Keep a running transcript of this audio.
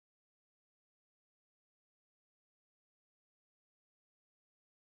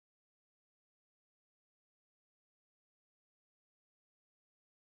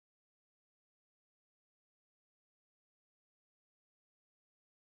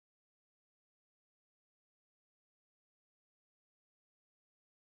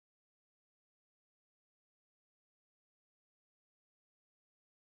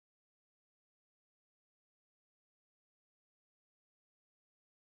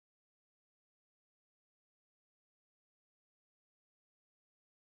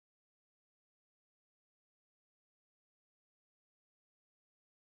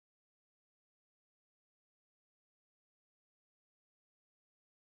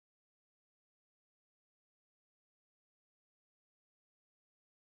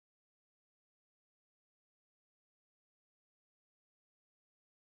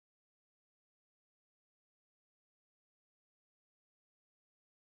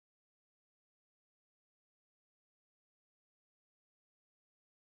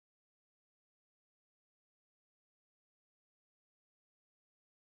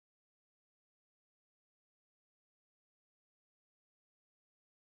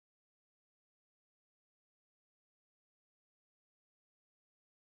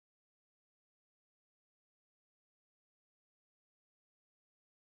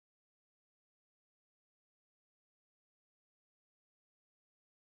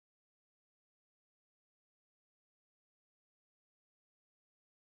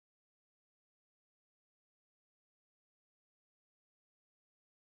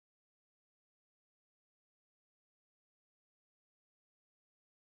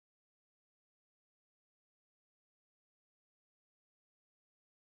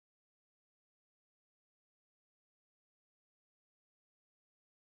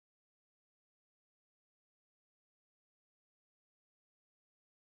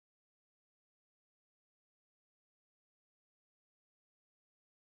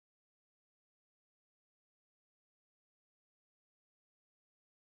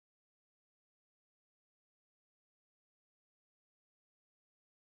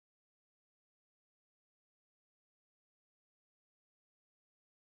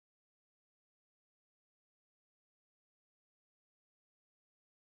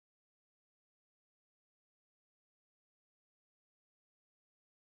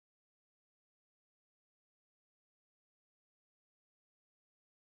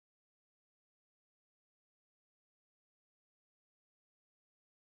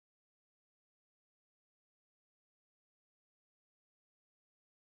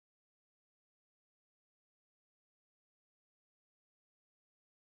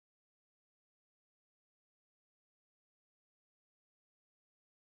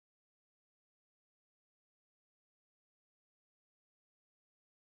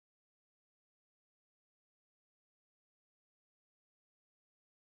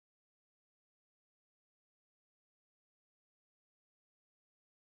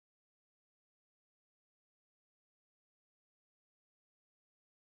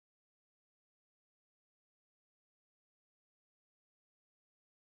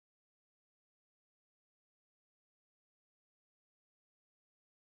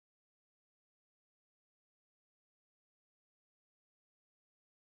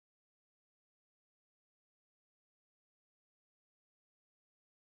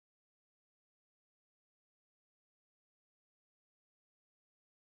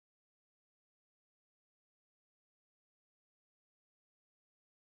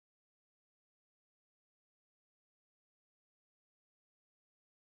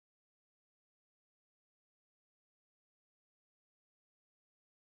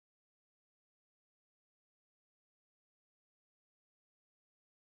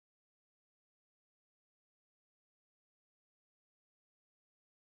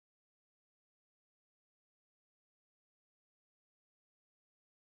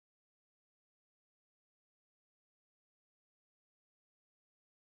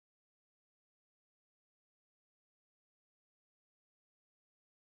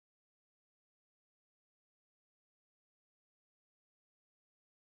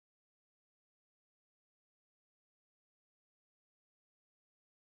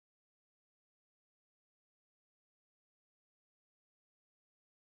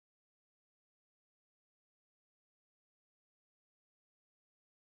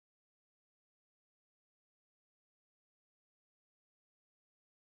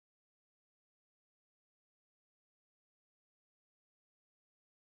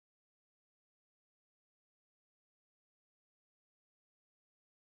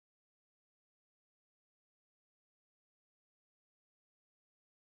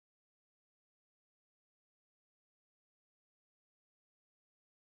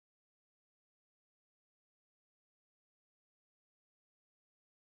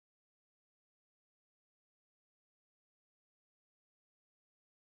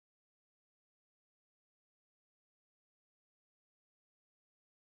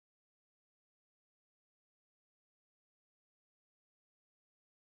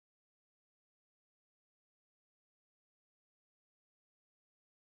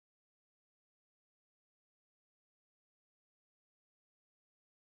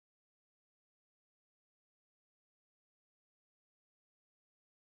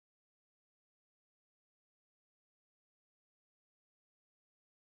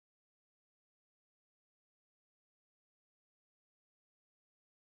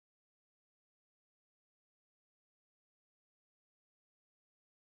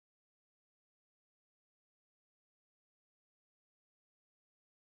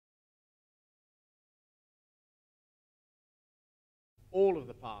all of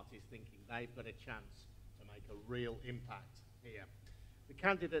the parties thinking they've got a chance to make a real impact here. The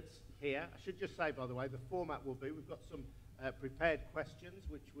candidates here, I should just say, by the way, the format will be, we've got some prepared questions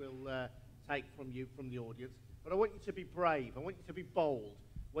which we'll take from you, from the audience, but I want you to be brave, I want you to be bold.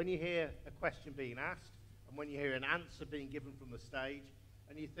 When you hear a question being asked, and when you hear an answer being given from the stage,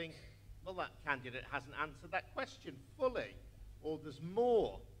 and you think, well, that candidate hasn't answered that question fully, or there's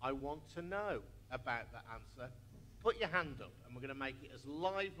more I want to know about that answer, put your hand up, and we're going to make it as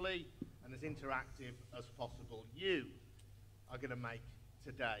lively and as interactive as possible. You are going to make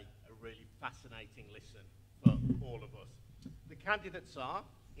today a really fascinating listen for all of us. The candidates are,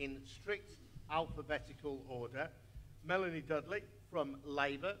 in strict alphabetical order, Melanie Dudley from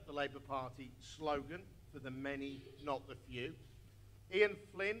Labour, the Labour Party slogan, for the many, not the few. Ian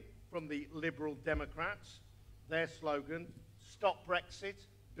Flynn from the Liberal Democrats, their slogan, stop Brexit,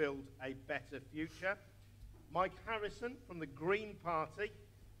 build a better future. Mike Harrison from the Green Party,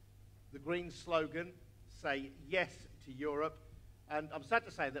 the Green slogan, say yes to Europe. And I'm sad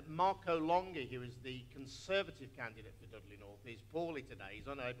to say that Marco Longi, who is the Conservative candidate for Dudley North, is poorly today. He's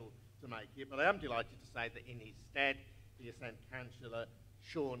unable to make it, but I am delighted to say that in his stead, he has sent Councillor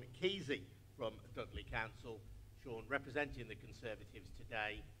Sean Kesey from Dudley Council. Sean representing the Conservatives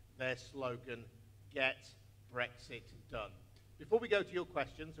today, their slogan, get Brexit done. Before we go to your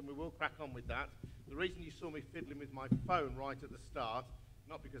questions, and we will crack on with that, the reason you saw me fiddling with my phone right at the start,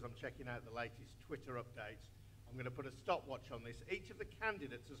 not because I'm checking out the latest Twitter updates, I'm going to put a stopwatch on this. Each of the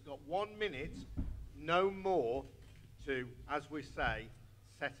candidates has got 1 minute, no more, to, as we say,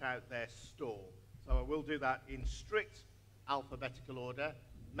 set out their stall. So I will do that in strict alphabetical order.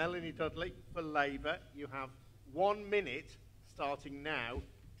 Melanie Dudley for Labour, you have 1 minute starting now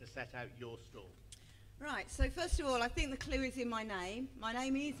to set out your stall. Right, so first of all, I think the clue is in my name. My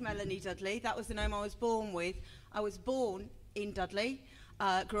name is Melanie Dudley. That was the name I was born with. I was born in Dudley,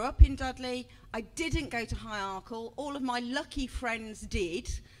 grew up in Dudley. I didn't go to High Arkle. All of my lucky friends did,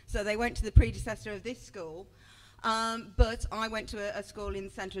 so they went to the predecessor of this school. But I went to a school in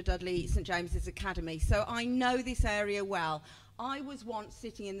the centre of Dudley, St James's Academy, so I know this area well. I was once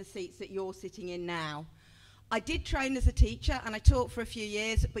sitting in the seats that you're sitting in now. I did train as a teacher and I taught for a few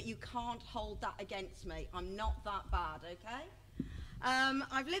years, but you can't hold that against me. I'm not that bad, okay?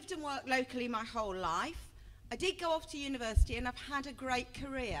 I've lived and worked locally my whole life. I did go off to university and I've had a great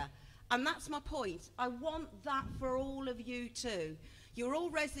career. And that's my point. I want that for all of you too. You're all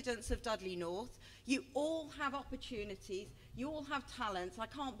residents of Dudley North. You all have opportunities. You all have talents. I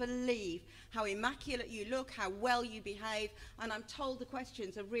can't believe how immaculate you look, how well you behave, and I'm told the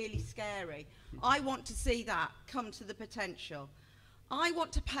questions are really scary. I want to see that come to the potential. I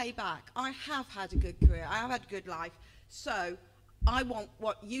want to pay back. I have had a good career. I have had a good life. So I want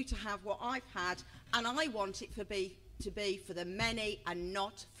you to have what I've had, and I want it to be for the many and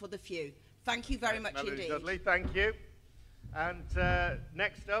not for the few. Thank you very much indeed. Dudley, thank you. And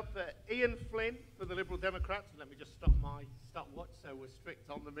next up, Ian Flynn for the Liberal Democrats. Let me just stop my stopwatch so we're strict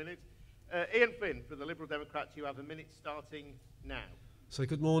on the minute. Ian Flynn for the Liberal Democrats, you have a minute starting now. So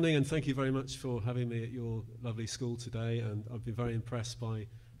good morning and thank you very much for having me at your lovely school today, and I've been very impressed by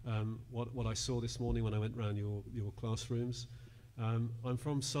what I saw this morning when I went round your classrooms. I'm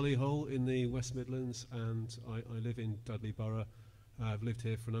from Solihull in the West Midlands and I live in Dudley Borough. I've lived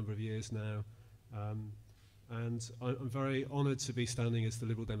here for a number of years now. And I'm very honoured to be standing as the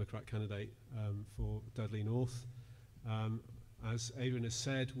Liberal Democrat candidate for Dudley North. As Adrian has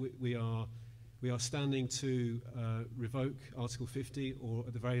said, we are standing to revoke Article 50, or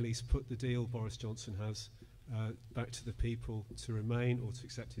at the very least put the deal Boris Johnson has back to the people to remain or to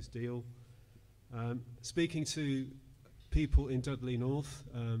accept his deal. Speaking to people in Dudley North,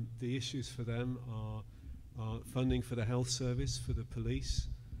 the issues for them are funding for the health service, for the police,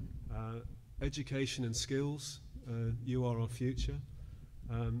 education and skills, you are our future,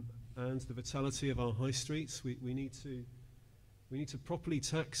 and the vitality of our high streets. We need to properly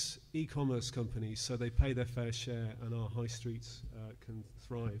tax e-commerce companies so they pay their fair share and our high streets can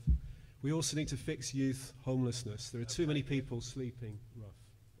thrive. We also need to fix youth homelessness. There are too many people sleeping rough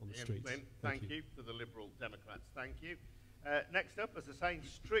on the streets. Thank you for the Liberal Democrats. Thank you. Next up, as I say, in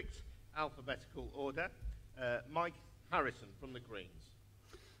strict alphabetical order, Mike Harrison from the Greens.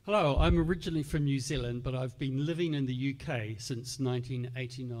 Hello, I'm originally from New Zealand, but I've been living in the UK since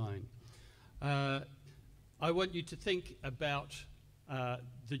 1989. I want you to think about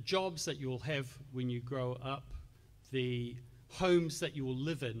the jobs that you'll have when you grow up, the homes that you will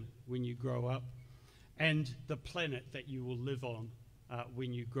live in when you grow up, and the planet that you will live on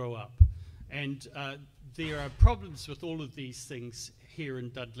when you grow up. And there are problems with all of these things here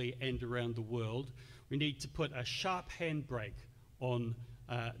in Dudley and around the world. We need to put a sharp handbrake on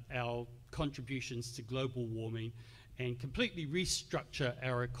our contributions to global warming and completely restructure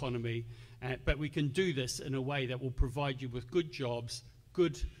our economy. But we can do this in a way that will provide you with good jobs,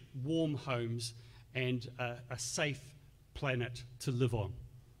 good warm homes, and a safe planet to live on.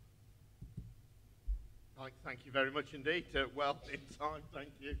 Mike, thank you very much indeed. Well in time, thank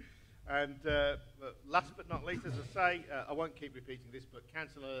you. And last but not least, as I say, I won't keep repeating this, but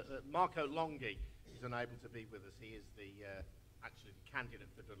Councillor Marco Longhi is unable to be with us. He is actually the candidate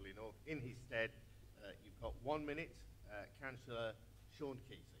for Dudley North. In his stead, you've got 1 minute. Councillor Sean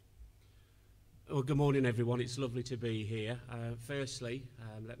Kesey. Well, good morning, everyone. It's lovely to be here. Firstly,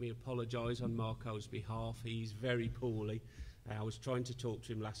 let me apologise on Marco's behalf. He's very poorly. I was trying to talk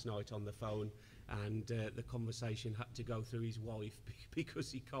to him last night on the phone, and the conversation had to go through his wife because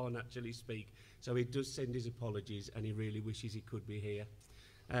he can't actually speak. So he does send his apologies, and he really wishes he could be here.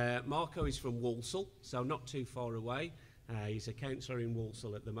 Marco is from Walsall, so not too far away. He's a councillor in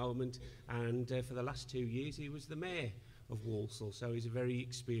Walsall at the moment, and for the last 2 years he was the mayor of Walsall, so he's a very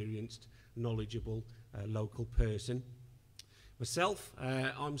experienced, knowledgeable local person. Myself,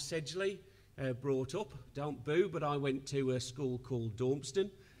 I'm Sedgley, brought up, don't boo, but I went to a school called Dormston,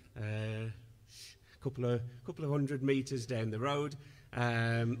 a couple of 100 metres down the road.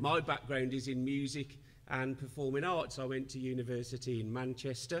 My background is in music and performing arts. I went to university in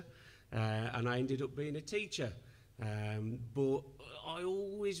Manchester, and I ended up being a teacher. But I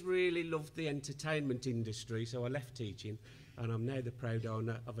always really loved the entertainment industry, so I left teaching, and I'm now the proud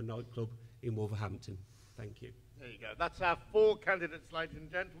owner of a nightclub in Wolverhampton. Thank you. There you go. That's our 4 candidates, ladies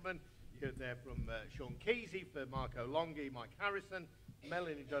and gentlemen. You heard there from Sean Kesey for Marco Longhi, Mike Harrison,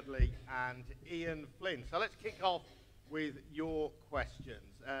 Melanie Dudley, and Ian Flynn. So let's kick off with your questions.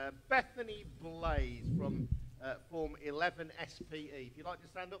 Bethany Blaze from Form 11 SPE. If you'd like to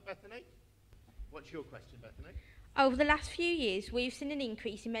stand up, Bethany. What's your question, Bethany? Over the last few years, we've seen an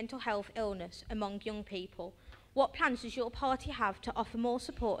increase in mental health illness among young people. What plans does your party have to offer more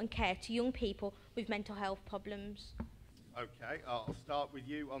support and care to young people with mental health problems? Okay, I'll start with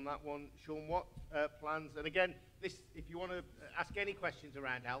you on that one, Sean. What plans? And again, this, if you want to ask any questions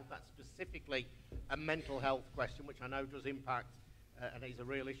around health, that's specifically a mental health question, which I know does impact and is a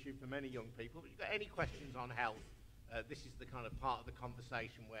real issue for many young people. But if you've got any questions on health, this is the kind of part of the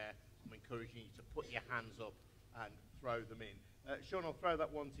conversation where I'm encouraging you to put your hands up and throw them in. Sean, I'll throw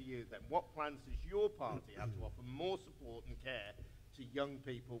that one to you then. What plans does your party have to offer more support and care to young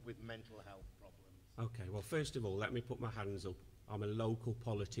people with mental health problems? Okay, well, first of all, let me put my hands up. I'm a local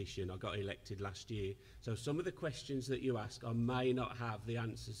politician. I got elected last year. So some of the questions that you ask, I may not have the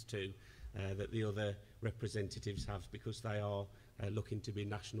answers to that the other representatives have, because they are looking to be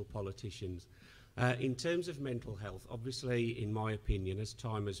national politicians. In terms of mental health, obviously, in my opinion, as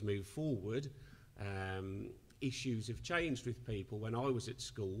time has moved forward, issues have changed with people. When I was at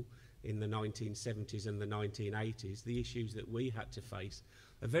school in the 1970s and the 1980s, the issues that we had to face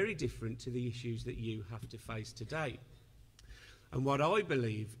are very different to the issues that you have to face today. And what I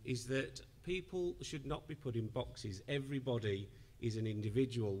believe is that people should not be put in boxes. Everybody is an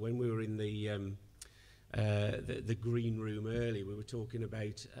individual. When we were in the green room earlier, we were talking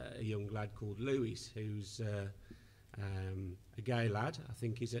about a young lad called Lewis, who's a gay lad. I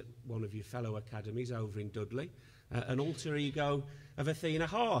think he's at one of your fellow academies over in Dudley, an alter ego of Athena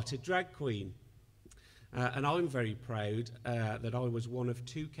Hart, a drag queen. And I'm very proud that I was one of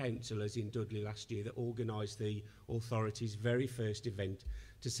 2 councillors in Dudley last year that organised the authority's very first event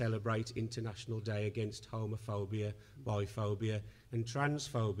to celebrate International Day Against Homophobia, Biphobia and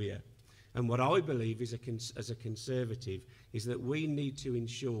Transphobia. And what I believe is as a Conservative is that we need to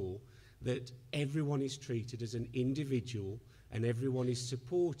ensure that everyone is treated as an individual and everyone is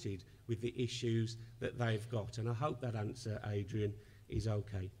supported with the issues that they've got. And I hope that answer, Adrian, is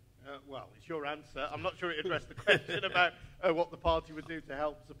okay. Well, it's your answer. I'm not sure it addressed the question about what the party would do to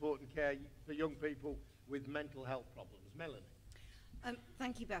help support and care for young people with mental health problems. Melanie?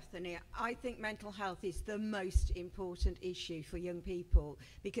 Thank you, Bethany. I think mental health is the most important issue for young people,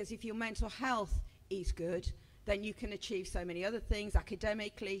 because if your mental health is good, then you can achieve so many other things,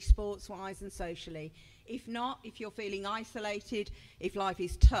 academically, sports-wise and socially. If not, if you're feeling isolated, if life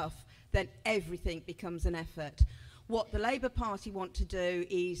is tough, then everything becomes an effort. What the Labour Party want to do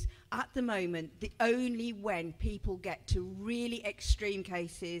is, at the moment, only when people get to really extreme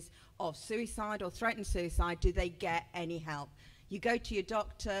cases of suicide or threatened suicide do they get any help. You go to your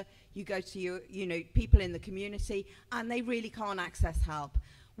doctor, you go to your, people in the community, and they really can't access help.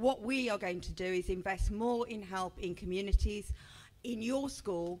 What we are going to do is invest more in help in communities, in your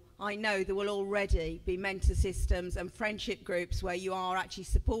school, I know there will already be mentor systems and friendship groups where you are actually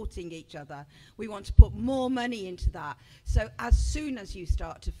supporting each other. We want to put more money into that. So as soon as you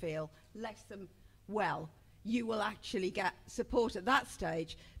start to feel less than well, you will actually get support at that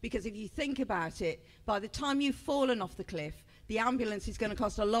stage, because if you think about it, by the time you've fallen off the cliff, the ambulance is going to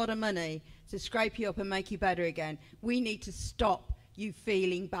cost a lot of money to scrape you up and make you better again. We need to stop you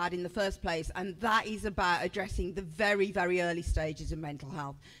feeling bad in the first place, and that is about addressing the very, very early stages of mental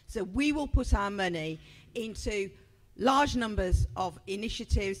health. So we will put our money into large numbers of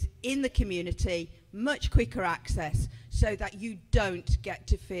initiatives in the community, much quicker access, so that you don't get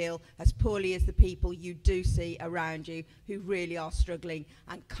to feel as poorly as the people you do see around you who really are struggling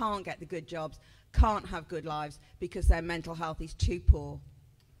and can't get the good jobs, can't have good lives because their mental health is too poor.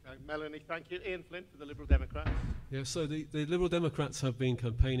 Melanie, thank you. Ian Flynn for the Liberal Democrats. Yeah, so the Liberal Democrats have been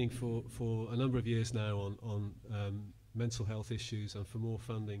campaigning for a number of years now on mental health issues and for more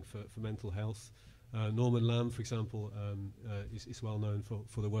funding for mental health. Norman Lamb, for example, is well known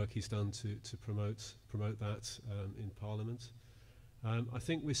for the work he's done to promote that in Parliament. I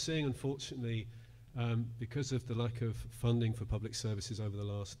think we're seeing, unfortunately, because of the lack of funding for public services over the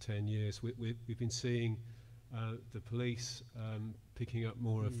last 10 years, we've been seeing the police picking up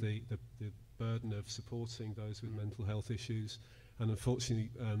more of the burden of supporting those with mental health issues, and unfortunately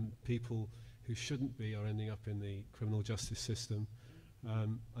people who shouldn't be are ending up in the criminal justice system.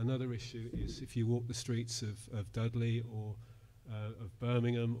 Another issue is if you walk the streets of Dudley or of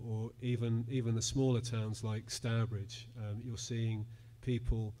Birmingham, or even the smaller towns like Stourbridge, you're seeing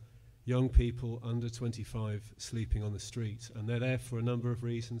young people under 25 sleeping on the street, and they're there for a number of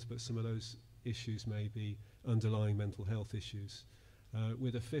reasons, but some of those issues may be underlying mental health issues.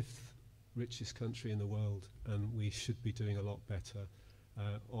 We're the 5th richest country in the world, and we should be doing a lot better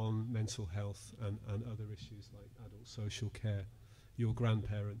on mental health and other issues like adult social care, your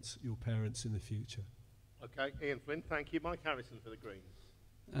grandparents, your parents in the future. Okay, Ian Flynn, thank you. Mike Harrison for the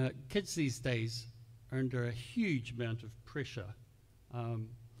Greens. Kids these days are under a huge amount of pressure.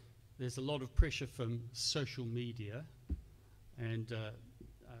 There's a lot of pressure from social media, and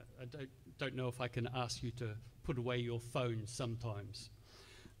I don't know if I can ask you to put away your phone sometimes.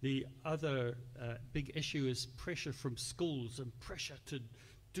 The other big issue is pressure from schools and pressure to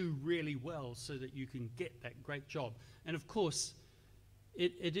do really well so that you can get that great job. And of course,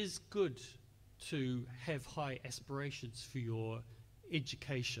 it is good to have high aspirations for your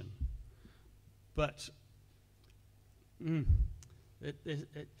education, but you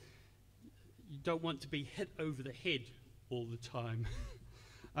don't want to be hit over the head all the time.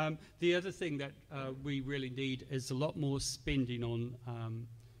 The other thing that we really need is a lot more spending on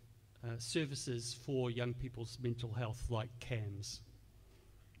services for young people's mental health, like CAMS.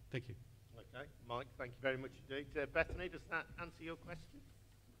 Thank you. Okay, Mike, thank you very much indeed. Bethany, does that answer your question?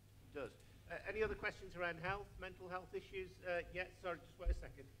 It does. Any other questions around health, mental health issues? Yeah, sorry, just wait a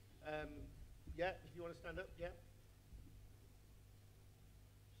second. Yeah, if you want to stand up, yeah.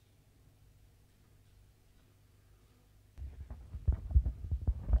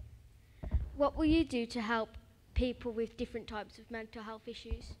 What will you do to help people with different types of mental health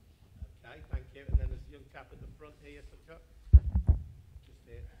issues? Okay, thank you. And then there's a young chap at the front here, Chuck. Just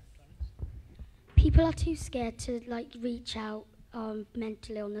here. People are too scared to reach out on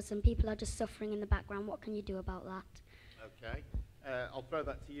mental illness, and people are just suffering in the background. What can you do about that? Okay, I'll throw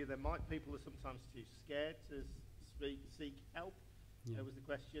that to you then, Mike. People are sometimes too scared to seek help. Yeah. That was the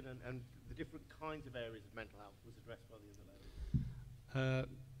question, and the different kinds of areas of mental health was addressed by the other lady.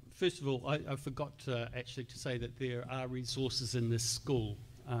 First of all, I forgot actually to say that there are resources in this school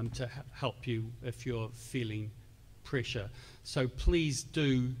to help you if you're feeling pressure. So please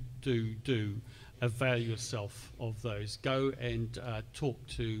do avail yourself of those. Go and talk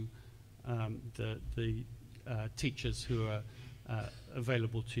to the teachers who are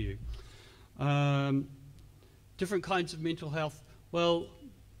available to you. Different kinds of mental health. Well,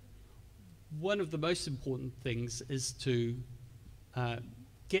 one of the most important things is to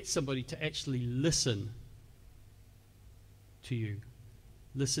get somebody to actually listen to you,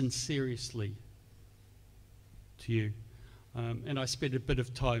 listen seriously to you. And I spent a bit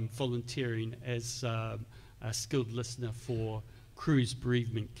of time volunteering as a skilled listener for Crew's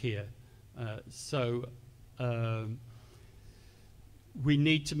bereavement care. So we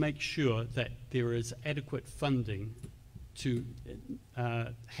need to make sure that there is adequate funding to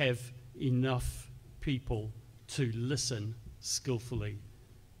have enough people to listen skillfully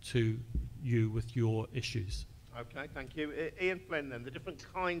to you with your issues. Okay, thank you. Ian Flynn then, the different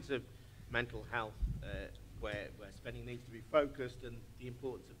kinds of mental health where spending needs to be focused and the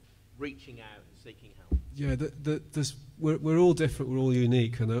importance of reaching out and seeking help. Yeah, we're all different, we're all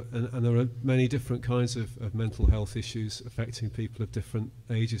unique, and there are many different kinds of mental health issues affecting people of different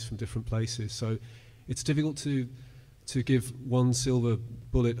ages from different places. So it's difficult to give one silver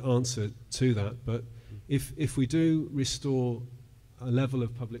bullet answer to that. But if we do restore a level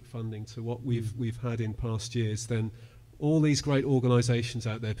of public funding to what we've had in past years, then all these great organisations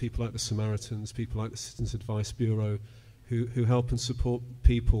out there, people like the Samaritans, people like the Citizens Advice Bureau, who help and support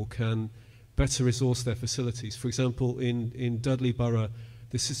people, can better resource their facilities. For example, in Dudley Borough,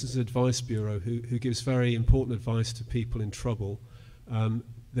 the Citizens Advice Bureau, who gives very important advice to people in trouble,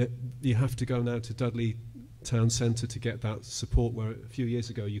 that you have to go now to Dudley Town Centre to get that support, where a few years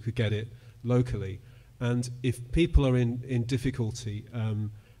ago you could get it locally. And if people are in difficulty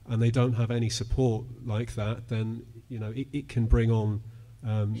and they don't have any support like that, then it can bring on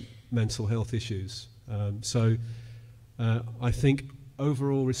mental health issues. So I think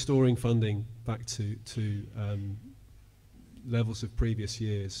overall restoring funding back to levels of previous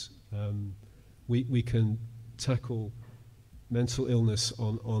years, we can tackle mental illness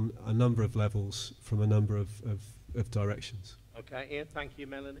on a number of levels from a number of directions. Okay, Ian, thank you,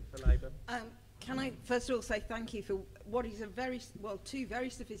 Melanie, for Labour. Can I first of all say thank you for what is two very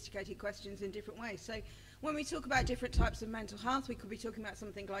sophisticated questions in different ways. So when we talk about different types of mental health, we could be talking about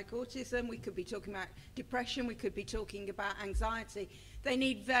something like autism, we could be talking about depression, we could be talking about anxiety. They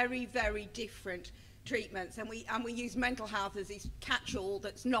need very, very different treatments, and we use mental health as this catch-all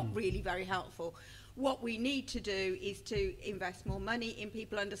that's not really very helpful. What we need to do is to invest more money in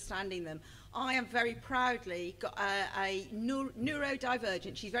people understanding them. I am very proudly got a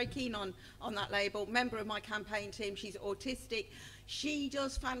neurodivergent, she's very keen on that label, member of my campaign team. She's autistic. She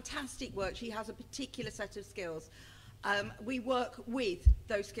does fantastic work. She has a particular set of skills. We work with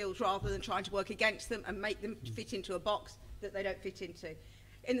those skills rather than trying to work against them and make them fit into a box that they don't fit into.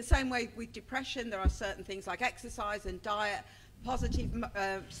 In the same way with depression, there are certain things like exercise and diet, positive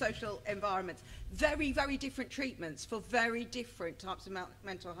social environments, very, very different treatments for very different types of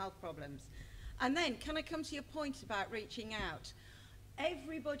mental health problems. And then, can I come to your point about reaching out?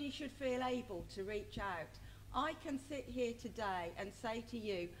 Everybody should feel able to reach out. I can sit here today and say to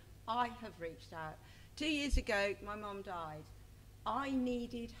you, I have reached out. 2 years ago, my mum died. I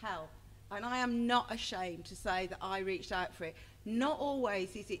needed help, and I am not ashamed to say that I reached out for it. Not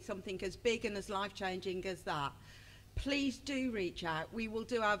always is it something as big and as life-changing as that. Please do reach out. We will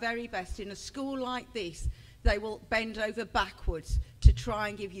do our very best. In a school like this, they will bend over backwards to try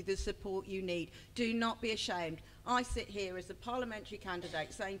and give you the support you need. Do not be ashamed. I sit here as a parliamentary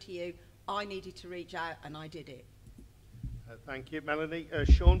candidate saying to you, I needed to reach out and I did it. Thank you, Melanie.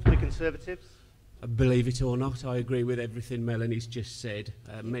 Sean, for the Conservatives. Believe it or not, I agree with everything Melanie's just said.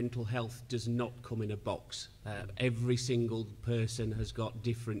 Mental health does not come in a box. Every single person has got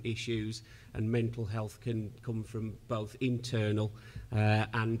different issues, and mental health can come from both internal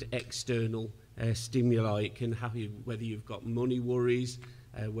and external stimuli. It can have you, whether you've got money worries,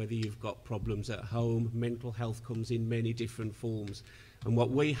 whether you've got problems at home. Mental health comes in many different forms. And what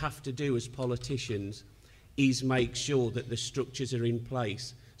we have to do as politicians is make sure that the structures are in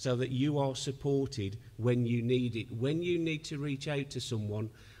place so that you are supported when you need it. When you need to reach out to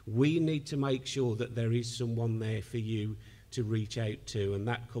someone, we need to make sure that there is someone there for you to reach out to, and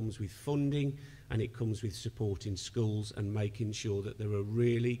that comes with funding, and it comes with supporting schools and making sure that there are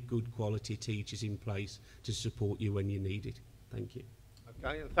really good quality teachers in place to support you when you need it. Thank you.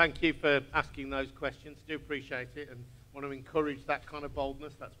 Okay, and thank you for asking those questions. Do appreciate it and want to encourage that kind of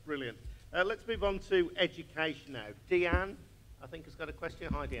boldness. That's brilliant. Let's move on to education now. Deanne, I think, has got a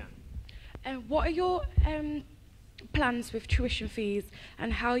question. Hi, Deanne. What are your plans with tuition fees,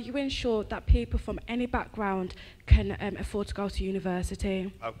 and how you ensure that people from any background can afford to go to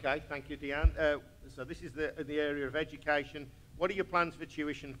university? Okay, thank you, Deanne. So this is the area of education. What are your plans for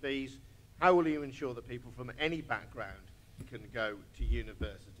tuition fees? How will you ensure that people from any background can go to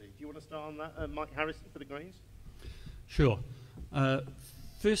university? Do you want to start on that, Mike Harrison, for the Greens? Sure.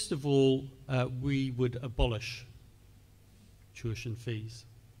 First of all, we would abolish tuition fees.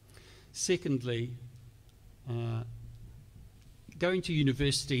 Secondly, going to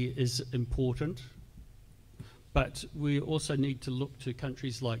university is important, but we also need to look to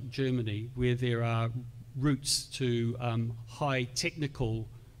countries like Germany, where there are routes to high technical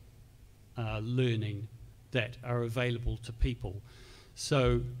learning that are available to people.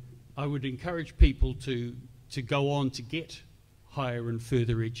 So I would encourage people to go on to get higher and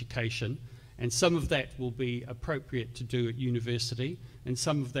further education, and some of that will be appropriate to do at university, and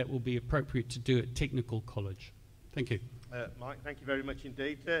some of that will be appropriate to do at technical college. Thank you. Mike, thank you very much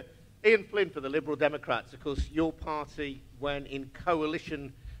indeed. Ian Flynn for the Liberal Democrats. Of course, your party, when in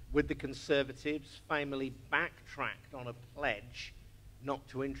coalition with the Conservatives, family backtracked on a pledge not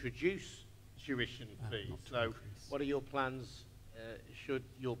to introduce tuition fees. So what are your plans should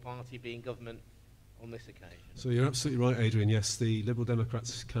your party be in government on this occasion? So you're absolutely right, Adrian. Yes, the Liberal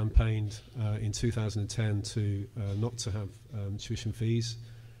Democrats campaigned in 2010 to not to have tuition fees.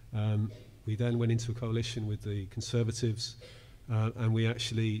 We then went into a coalition with the Conservatives, and we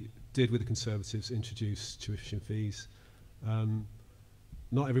actually did, with the Conservatives, introduce tuition fees.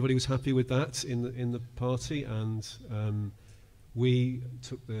 Not everybody was happy with that in the party, and we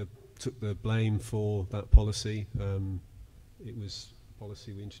took the blame for that policy. It was a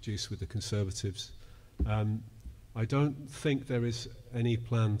policy we introduced with the Conservatives. I don't think there is any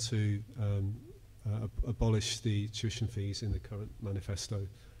plan to abolish the tuition fees in the current manifesto.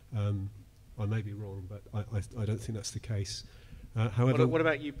 I may be wrong, but I don't think that's the case. However, what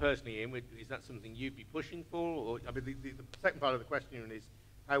about you personally, Ian? Is that something you'd be pushing for? Or, I mean, the second part of the question is,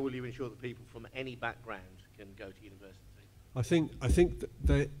 how will you ensure that people from any background can go to university? I think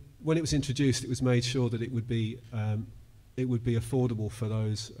that when it was introduced, it was made sure that it would be affordable for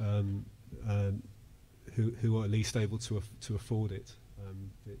those who are at least able to afford it.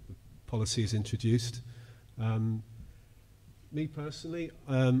 The policy is introduced. Me personally,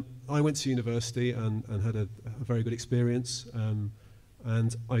 I went to university and had a very good experience,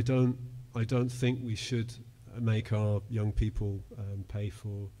 and I don't think we should make our young people pay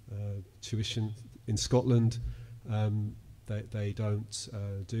for tuition in Scotland. They don't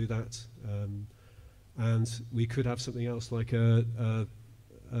do that, and we could have something else like a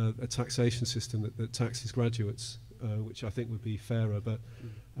taxation system that taxes graduates, which I think would be fairer. But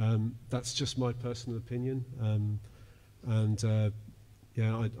that's just my personal opinion.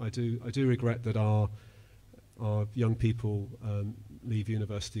 Yeah, I do regret that our young people leave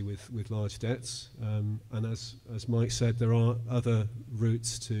university with large debts. And as Mike said, there are other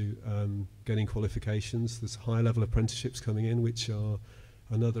routes to getting qualifications. There's high level apprenticeships coming in, which are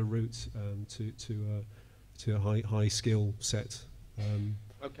another route to a high skill set.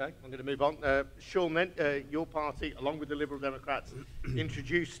 Okay, I'm going to move on. Sean, then, your party, along with the Liberal Democrats,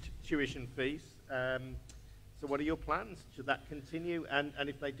 introduced tuition fees. So what are your plans? Should that continue? And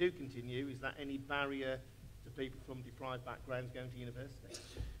if they do continue, is that any barrier to people from deprived backgrounds going to university?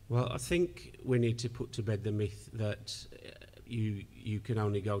 Well, I think we need to put to bed the myth that you can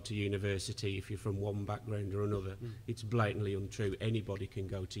only go to university if you're from one background or another. It's blatantly untrue. Anybody can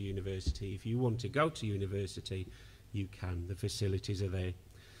go to university. If you want to go to university, you can. The facilities are there.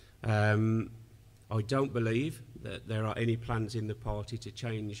 I don't believe that there are any plans in the party to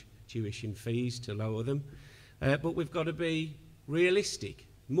change tuition fees, to lower them. But we've got to be realistic.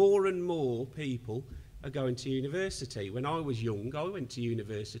 More and more people are going to university. When I was young, I went to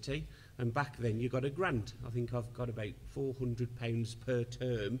university, and back then you got a grant. I think I've got about £400 per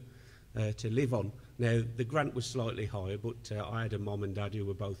term to live on. Now, the grant was slightly higher, but I had a mum and dad who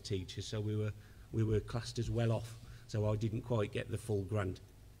were both teachers, so we were classed as well off, so I didn't quite get the full grant.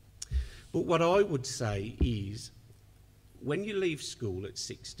 But what I would say is, when you leave school at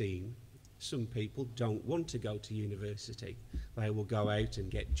 16, some people don't want to go to university. They will go out and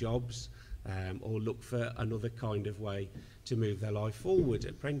get jobs or look for another kind of way to move their life forward.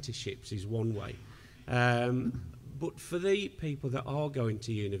 Apprenticeships is one way. But for the people that are going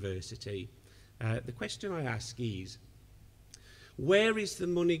to university, the question I ask is, where is the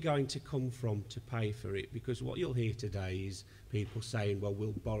money going to come from to pay for it? Because what you'll hear today is people saying, well,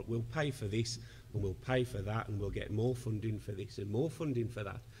 we'll pay for this and we'll pay for that and we'll get more funding for this and more funding for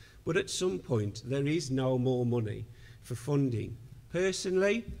that. But at some point, there is no more money for funding.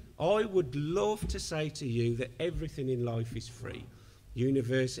 Personally, I would love to say to you that everything in life is free.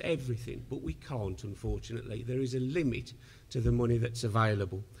 University, everything. But we can't, unfortunately. There is a limit to the money that's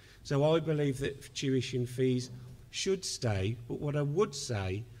available. So I believe that tuition fees should stay. But what I would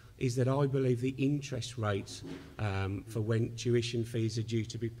say is that I believe the interest rates for when tuition fees are due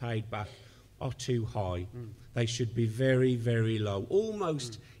to be paid back are too high. They should be very, very low,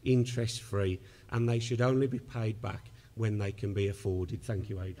 almost interest-free, and they should only be paid back when they can be afforded. Thank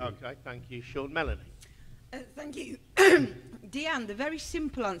you, Adrian. Okay, thank you. Sean. Melanie. Thank you. Deanne, the very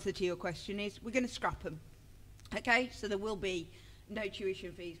simple answer to your question is we're going to scrap them. Okay, so there will be no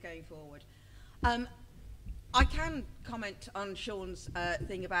tuition fees going forward. I can comment on Sean's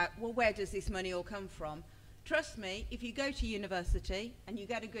thing about, well, where does this money all come from? Trust me, if you go to university and you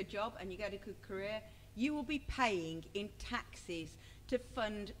get a good job and you get a good career, you will be paying in taxes to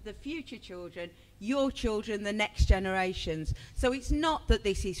fund the future children, your children, the next generations. So it's not that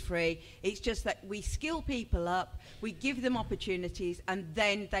this is free, it's just that we skill people up, we give them opportunities, and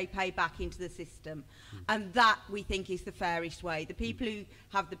then they pay back into the system. And that, we think, is the fairest way. The people who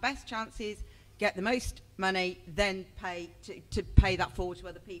have the best chances get the most money, then pay to pay that forward to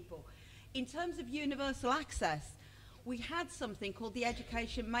other people. In terms of universal access, we had something called the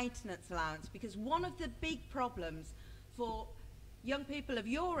Education Maintenance Allowance, because one of the big problems for young people of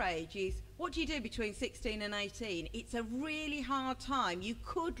your age is, what do you do between 16 and 18? It's a really hard time. You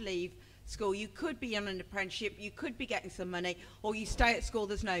could leave school, you could be on an apprenticeship, you could be getting some money, or you stay at school,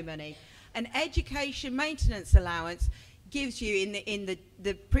 there's no money. An Education Maintenance Allowance gives you, in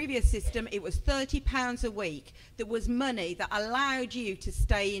the previous system, it was £30 a week. There was money that allowed you to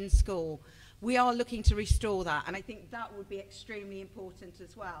stay in school. We are looking to restore that, and I think that would be extremely important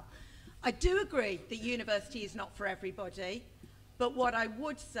as well. I do agree that university is not for everybody, but what I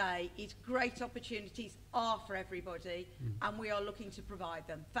would say is great opportunities are for everybody, and we are looking to provide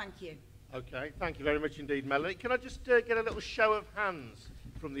them. Thank you. Okay, thank you very much indeed, Melanie. Can I just get a little show of hands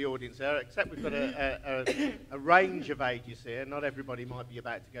from the audience there, except we've got a range of ages here. Not everybody might be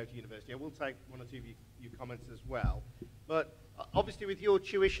about to go to university. I will take one or two of your comments as well. But obviously with your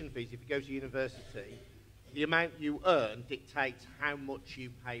tuition fees, if you go to university, the amount you earn dictates how much you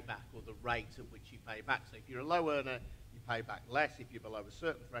pay back, or the rate at which you pay back. So if you're a low earner, you pay back less. If you're below a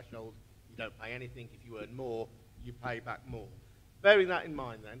certain threshold, you don't pay anything. If you earn more, you pay back more. Bearing that in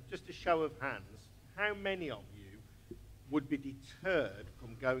mind then, just a show of hands, how many of you would be deterred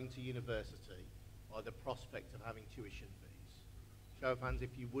from going to university by the prospect of having tuition fees? Show of hands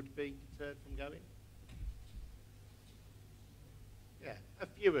if you would be deterred from going. Yeah, a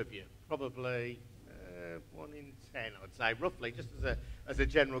few of you, probably 1 in 10, I'd say, roughly, just as a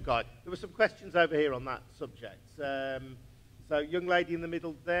general guide. There were some questions over here on that subject. So, young lady in the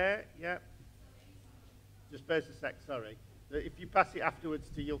middle there, yeah. Just bear a sec, sorry. If you pass it afterwards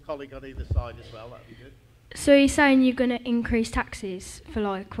to your colleague on either side as well, that'd be good. So you're saying you're going to increase taxes for,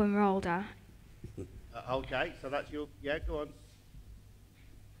 like, when we're older? Okay, so that's your, yeah, go on.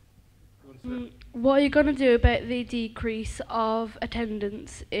 What are you going to do about the decrease of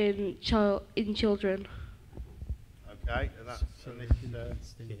attendance in children? Okay, and that's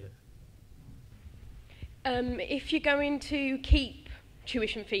if you're going to keep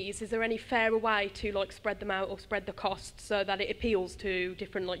tuition fees, is there any fairer way to like spread them out or spread the costs so that it appeals to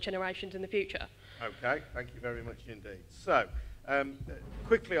different like generations in the future? Okay, thank you very much indeed. So,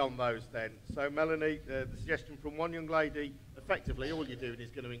 quickly on those then. So, Melanie, the suggestion from one young lady, effectively all you're doing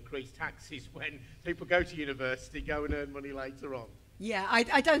is going to increase taxes when people go to university, go and earn money later on. Yeah,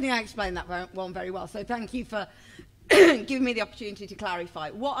 I don't think I explained that one very well, so thank you for giving me the opportunity to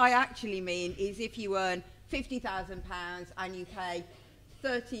clarify. What I actually mean is if you earn £50,000 and you pay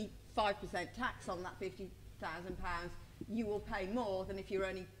 35% tax on that £50,000, you will pay more than if you're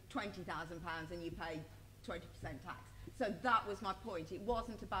earning £20,000 and you pay 20% tax. So that was my point. It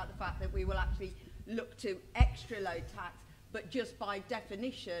wasn't about the fact that we will actually look to extra load tax, but just by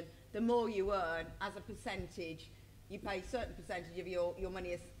definition, the more you earn as a percentage, you pay a certain percentage of your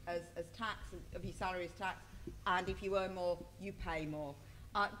money as tax, of your salary as tax, and if you earn more, you pay more.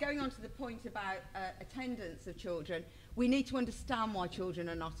 Going on to the point about attendance of children, we need to understand why children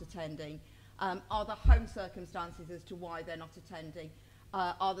are not attending. Are there home circumstances as to why they're not attending?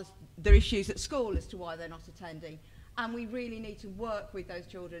 Are there issues at school as to why they're not attending? And we really need to work with those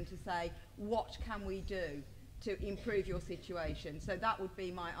children to say, what can we do to improve your situation? So that would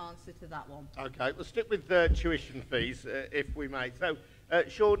be my answer to that one. Okay, we'll stick with tuition fees, if we may. So,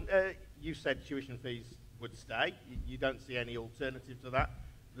 Sean, you said tuition fees would stay. You don't see any alternative to that.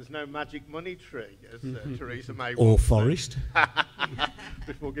 There's no magic money tree, as Theresa May or forest.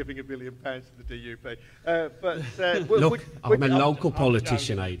 Before giving £1 billion to the DUP. Look, I'm a local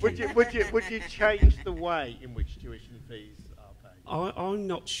politician, Adrian. Would you change the way in which tuition fees are paid? I'm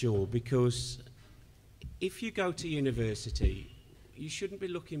not sure, because if you go to university, you shouldn't be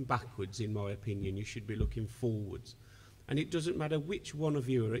looking backwards, in my opinion. You should be looking forwards. And it doesn't matter which one of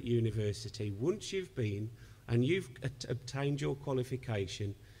you are at university. Once you've been and you've obtained your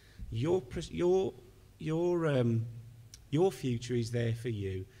qualification, your future is there for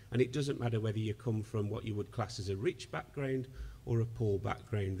you, and it doesn't matter whether you come from what you would class as a rich background or a poor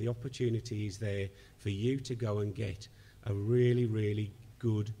background. The opportunity is there for you to go and get a really, really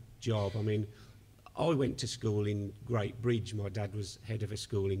good job. I mean, I went to school in Great Bridge. My dad was head of a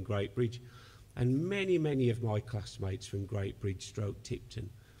school in Great Bridge, and many of my classmates from Great Bridge / Tipton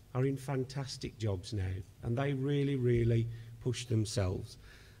are in fantastic jobs now, and they really push themselves.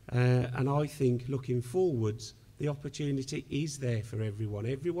 And I think looking forwards, the opportunity is there for everyone.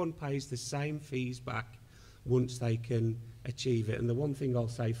 Everyone pays the same fees back once they can achieve it. And the one thing I'll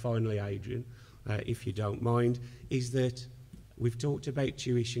say finally, Adrian, if you don't mind, is that we've talked about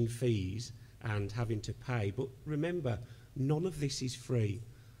tuition fees and having to pay, but remember, none of this is free.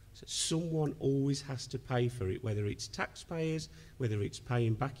 So someone always has to pay for it, whether it's taxpayers, whether it's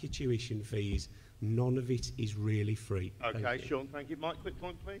paying back your tuition fees. None of it is really free. Okay, Sean, thank you. Mike, quick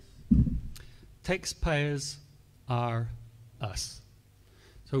point, please. Taxpayers are us.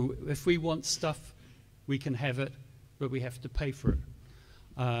 So if we want stuff, we can have it, but we have to pay for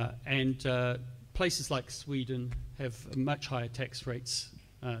it. Places like Sweden have much higher tax rates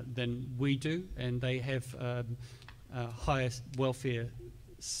than we do, and they have a higher welfare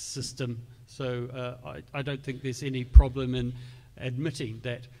system. So I don't think there's any problem in admitting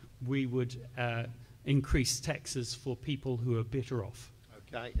that we would increase taxes for people who are better off.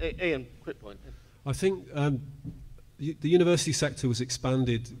 Okay, Ian, quick point. I think the university sector was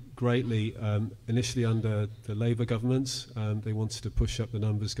expanded greatly initially under the Labour government. They wanted to push up the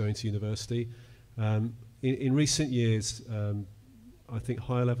numbers going to university. In recent years, I think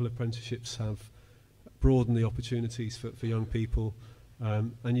higher level apprenticeships have broadened the opportunities for young people,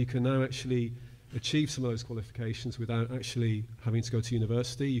 and you can now actually achieve some of those qualifications without actually having to go to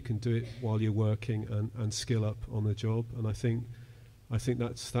university. You can do it while you're working and skill up on the job, and I think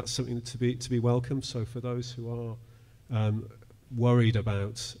that's something to be welcomed. So for those who are worried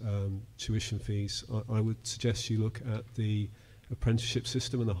about tuition fees, I would suggest you look at the apprenticeship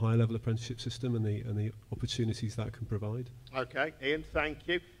system and the high level apprenticeship system and the opportunities that can provide. Okay, Ian, thank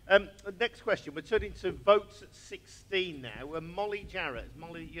you. The next question, we're turning to votes at 16 now. Molly Jarrett, is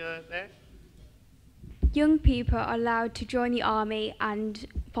Molly there? Young people are allowed to join the army and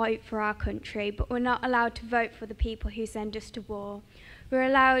fight for our country, but we're not allowed to vote for the people who send us to war. We're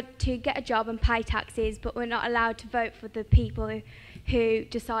allowed to get a job and pay taxes, but we're not allowed to vote for the people who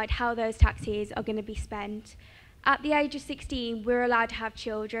decide how those taxes are going to be spent. At the age of 16, we're allowed to have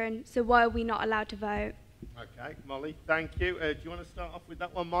children, so why are we not allowed to vote? Okay, Molly, thank you. Do you want to start off with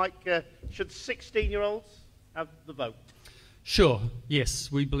that one, Mike? Should 16-year-olds have the vote? Sure,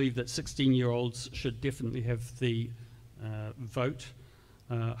 yes. We believe that 16-year-olds should definitely have the vote.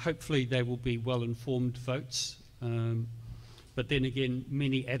 Hopefully they will be well-informed votes. But then again,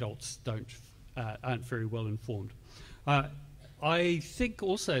 many adults aren't very well-informed. I think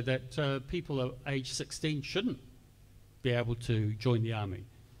also that people at age 16 shouldn't be able to join the army.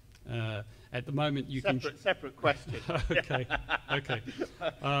 At the moment, you separate question. Okay.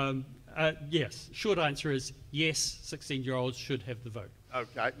 Yes. Short answer is yes. 16-year-olds should have the vote.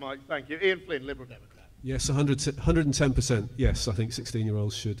 Okay, Mike. Thank you. Ian Flynn, Liberal Democrat. Yes, 110%. Yes, I think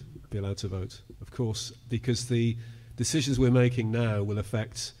 16-year-olds should be allowed to vote, of course, because the decisions we're making now will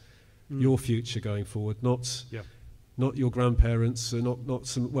affect your future going forward, not your grandparents, not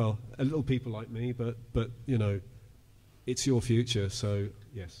some, well, a little people like me, but you know, it's your future. So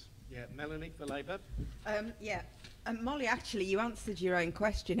yes. Yeah, Melanie for Labour. Molly, actually, you answered your own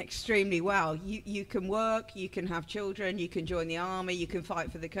question extremely well. You can work, you can have children, you can join the army, you can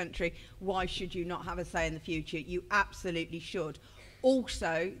fight for the country. Why should you not have a say in the future? You absolutely should.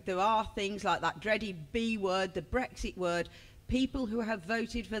 Also, there are things like that dreaded B word, the Brexit word. People who have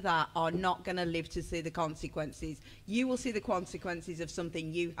voted for that are not going to live to see the consequences. You will see the consequences of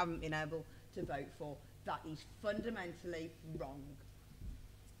something you haven't been able to vote for. That is fundamentally wrong.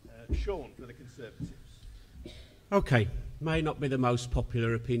 Sean for the Conservatives. Okay, may not be the most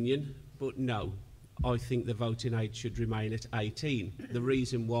popular opinion, but no, I think the voting age should remain at 18. The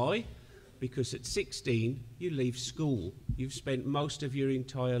reason why? Because at 16, you leave school. You've spent most of your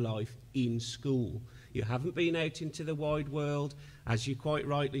entire life in school. You haven't been out into the wide world. As you quite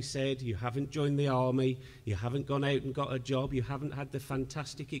rightly said, you haven't joined the army, you haven't gone out and got a job, you haven't had the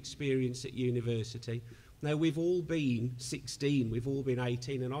fantastic experience at university. Now, we've all been 16, we've all been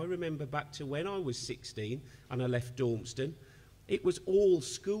 18, and I remember back to when I was 16 and I left Dormston, it was all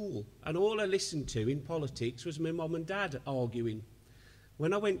school, and all I listened to in politics was my mum and dad arguing.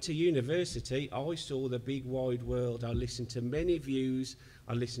 When I went to university, I saw the big wide world. I listened to many views,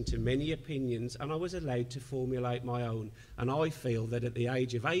 I listened to many opinions, and I was allowed to formulate my own. And I feel that at the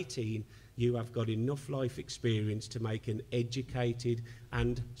age of 18, you have got enough life experience to make an educated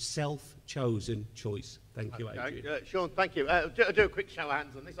and self-chosen choice. Thank you, Adrian. Sean, thank you. I'll do a quick show of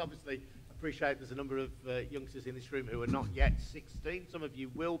hands on this. Obviously, I appreciate there's a number of youngsters in this room who are not yet 16. Some of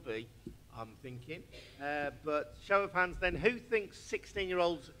you will be, I'm thinking. But show of hands then, who thinks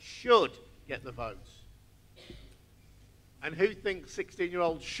 16-year-olds should get the vote? And who thinks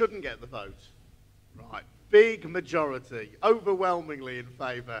 16-year-olds shouldn't get the vote? Right. Big majority, overwhelmingly in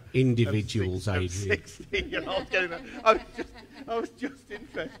favour. Individuals, of Adrian. 16-year-olds getting that. I was just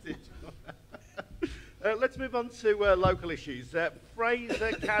interested. Let's move on to local issues.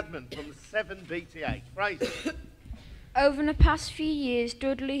 Fraser Cadman from 7BTH. Fraser. Over the past few years,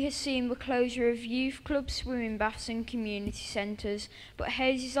 Dudley has seen the closure of youth clubs, swimming baths and community centres, but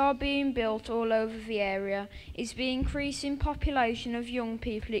houses are being built all over the area. Is the increasing population of young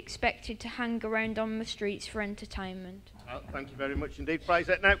people expected to hang around on the streets for entertainment? Thank you very much indeed,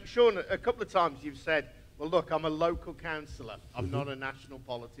 Fraser. Now, Sean, a couple of times you've said, well, look, I'm a local councillor. I'm not a national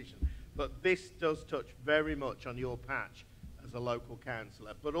politician. But this does touch very much on your patch as a local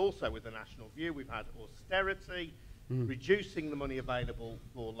councillor, but also with a national view. We've had austerity, reducing the money available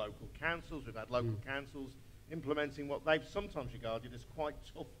for local councils. We've had local councils implementing what they've sometimes regarded as quite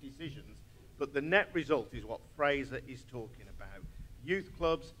tough decisions. But the net result is what Fraser is talking about. Youth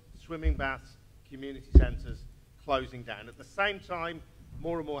clubs, swimming baths, community centres closing down. At the same time,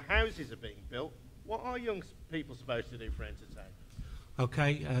 more and more houses are being built. What are young people supposed to do for entertainment?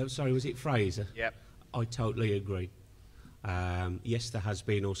 Okay, sorry, was it Fraser? Yep. I totally agree. Yes, there has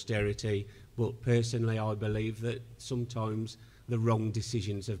been austerity, but personally I believe that sometimes the wrong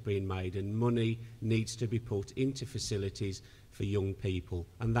decisions have been made and money needs to be put into facilities for young people,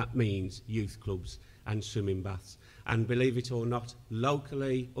 and that means youth clubs and swimming baths. And believe it or not,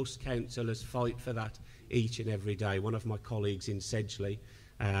 locally, us councillors fight for that each and every day. One of my colleagues in Sedgley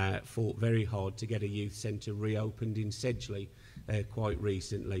fought very hard to get a youth centre reopened in Sedgley quite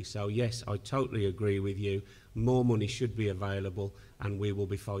recently. So yes, I totally agree with you. More money should be available and we will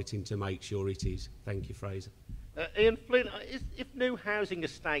be fighting to make sure it is. Thank you, Fraser. Ian Flynn, if new housing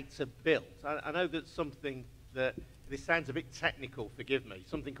estates are built, I know that's something that, this sounds a bit technical, forgive me,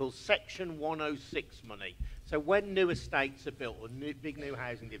 something called Section 106 money. So when new estates are built, or big new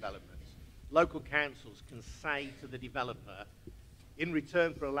housing developments, local councils can say to the developer, in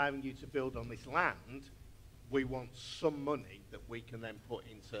return for allowing you to build on this land, we want some money that we can then put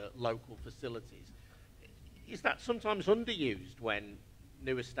into local facilities. Is that sometimes underused when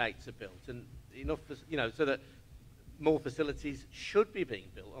new estates are built, and enough, you know, so that more facilities should be being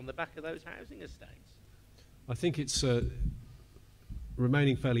built on the back of those housing estates? I think it's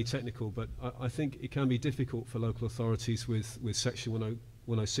remaining fairly technical, but I think it can be difficult for local authorities with Section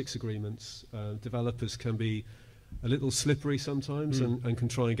 106 agreements. Developers can be a little slippery sometimes and can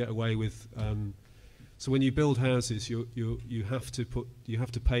try and get away with. So when you build houses, you have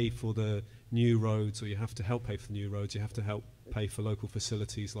to pay for the new roads, or you have to help pay for the new roads. You have to help pay for local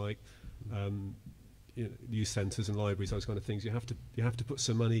facilities like youth centres and libraries, those kind of things. You have to put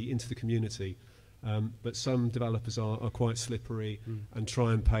some money into the community. But some developers are quite slippery and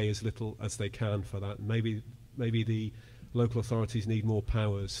try and pay as little as they can for that. Maybe the local authorities need more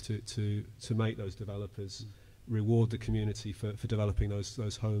powers to make those developers reward the community for developing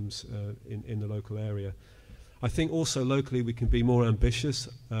those homes in the local area. I think also locally we can be more ambitious.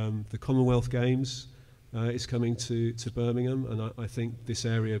 The Commonwealth Games is coming to Birmingham, and I think this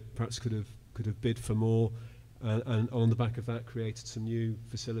area perhaps could have bid for more, and on the back of that created some new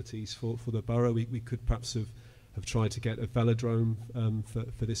facilities for the borough. We could perhaps have tried to get a velodrome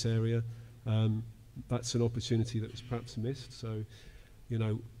for this area. That's an opportunity that was perhaps missed. So, you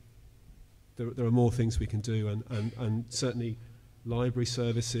know, there are more things we can do, and certainly library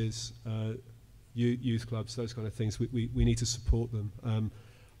services, youth clubs, those kind of things, we need to support them.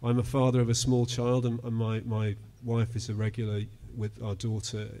 I'm a father of a small child, and my wife is a regular, with our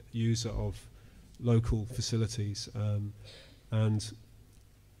daughter, user of local facilities, and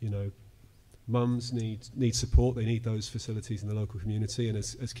you know, mums need support. They need those facilities in the local community, and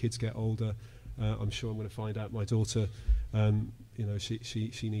as kids get older, I'm sure I'm going to find out my daughter, you know,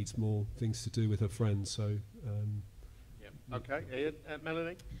 she needs more things to do with her friends. So yeah. Okay, Ian,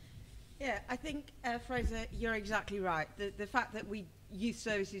 Melanie. Yeah, I think, Fraser, you're exactly right. The fact that youth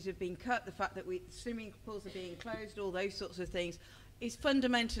services have been cut, the fact that swimming pools are being closed, all those sorts of things, is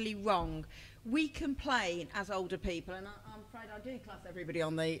fundamentally wrong. We complain as older people, and I'm afraid I do class everybody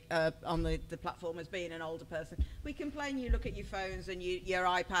on the platform as being an older person. We complain, you look at your phones and your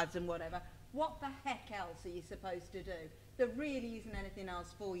iPads and whatever. What the heck else are you supposed to do? There really isn't anything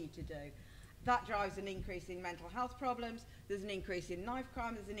else for you to do. That drives an increase in mental health problems, there's an increase in knife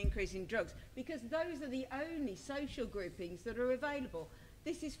crime, there's an increase in drugs, because those are the only social groupings that are available.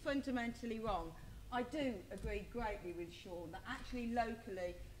 This is fundamentally wrong. I do agree greatly with Sean that actually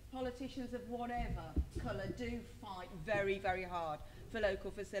locally, politicians of whatever colour do fight very, very hard for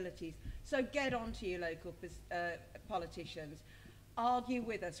local facilities. So get on to your local politicians. Argue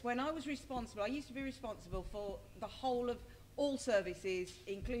with us. When I was responsible, I used to be responsible for the whole of all services,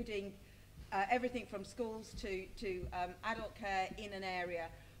 including everything from schools to adult care in an area.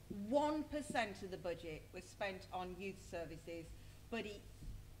 1% of the budget was spent on youth services, but it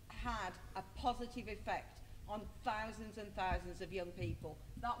had a positive effect on thousands and thousands of young people.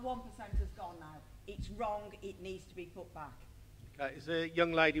 That 1% has gone now. It's wrong. It needs to be put back. Okay, is there a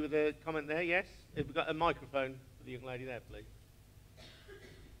young lady with a comment there? Yes? Have we got a microphone for the young lady there, please?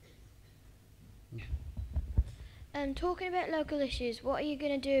 Talking about local issues, what are you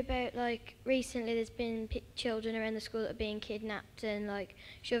going to do about, like, recently there's been children around the school that are being kidnapped and, like,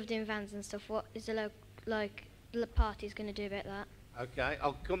 shoved in vans and stuff. What is the party's going to do about that? Okay,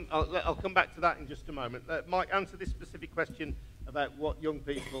 I'll come back to that in just a moment. Mike, answer this specific question about what young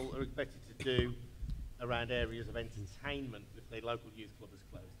people are expected to do around areas of entertainment if the local youth club is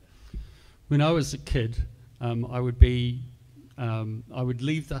closed down. When I was a kid, I would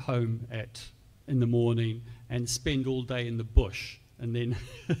leave the home in the morning and spend all day in the bush and then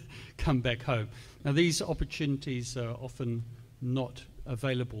come back home. Now these opportunities are often not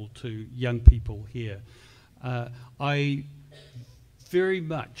available to young people here. I very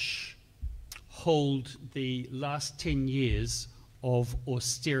much hold the last 10 years of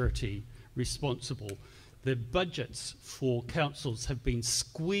austerity responsible. The budgets for councils have been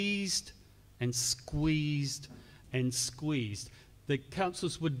squeezed and squeezed and squeezed. The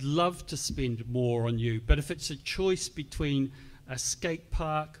councils would love to spend more on you, but if it's a choice between a skate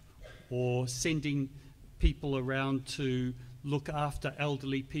park or sending people around to look after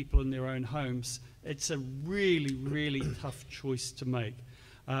elderly people in their own homes, it's a really, really tough choice to make.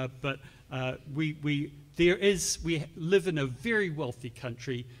 We live in a very wealthy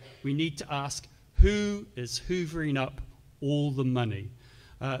country. We need to ask, who is hoovering up all the money?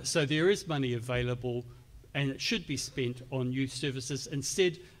 So there is money available, and it should be spent on youth services.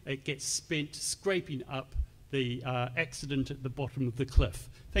 Instead, it gets spent scraping up the accident at the bottom of the cliff.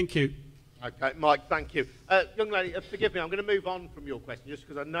 Thank you. Okay, Mike, thank you. Young lady, forgive me, I'm going to move on from your question, just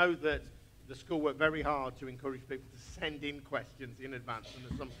because I know that the school worked very hard to encourage people to send in questions in advance, and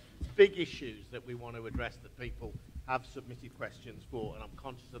there's some big issues that we want to address that people have submitted questions for, and I'm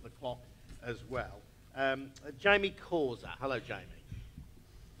conscious of the clock as well. Jamie Causer. Hello, Jamie.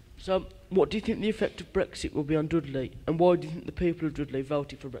 So, what do you think the effect of Brexit will be on Dudley, and why do you think the people of Dudley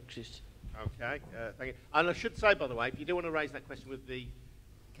voted for Brexit? Okay, thank you. And I should say, by the way, if you do want to raise that question with the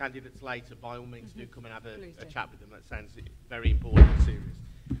candidates later, by all means do come and have a chat with them. That sounds very important and serious.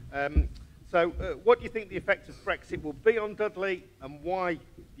 What do you think the effect of Brexit will be on Dudley, and why do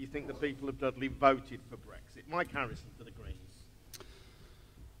you think the people of Dudley voted for Brexit? Mike Harrison for the Greens.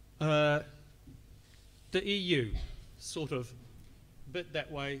 The EU, sort of, a bit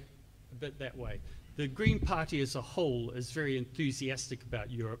that way, a bit that way. The Green Party as a whole is very enthusiastic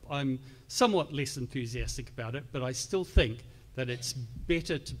about Europe. I'm somewhat less enthusiastic about it, but I still think that it's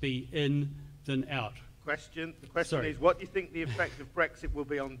better to be in than out. The question is, what do you think the effect of Brexit will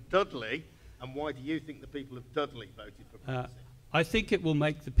be on Dudley, and why do you think the people of Dudley voted for Brexit? I think it will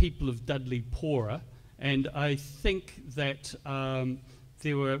make the people of Dudley poorer, and I think that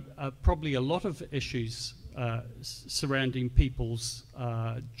there were probably a lot of issues surrounding people's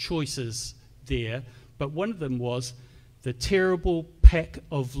choices there, but one of them was the terrible pack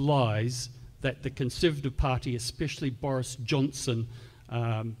of lies that the Conservative Party, especially Boris Johnson,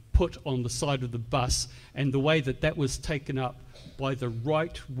 put on the side of the bus, and the way that that was taken up by the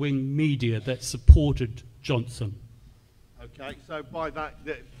right-wing media that supported Johnson. Okay, so by that,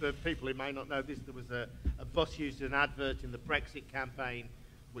 for people who may not know this, there was a bus used an advert in the Brexit campaign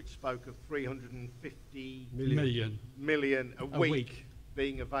which spoke of 350 million a week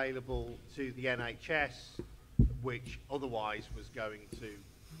being available to the NHS, which otherwise was going to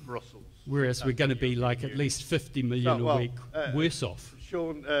Brussels. Whereas we're going to be like at least 50 million a week worse off.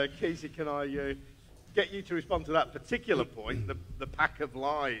 Sean Kesey, can I get you to respond to that particular point, the pack of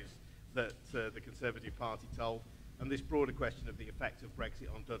lies that the Conservative Party told, and this broader question of the effect of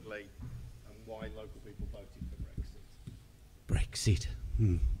Brexit on Dudley and why local people voted for Brexit? Brexit.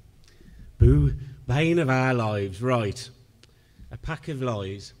 Boo, bane of our lives. Right. A pack of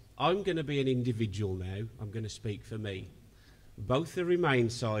lies. I'm going to be an individual now. I'm going to speak for me. Both the Remain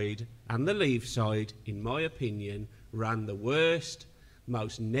side and the Leave side, in my opinion, ran the worst,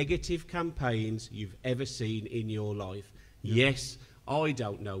 most negative campaigns you've ever seen in your life. Yes, I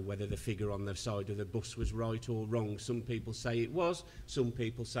don't know whether the figure on the side of the bus was right or wrong. Some people say it was, some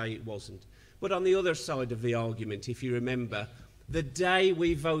people say it wasn't. But on the other side of the argument, if you remember, the day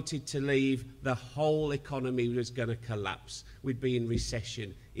we voted to leave, the whole economy was going to collapse. We'd be in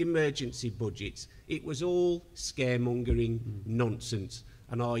recession, emergency budgets. It was all scaremongering nonsense.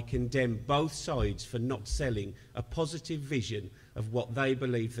 And I condemn both sides for not selling a positive vision of what they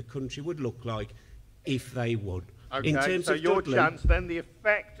believe the country would look like if they won. Okay, in terms so of your Dudley, chance then, the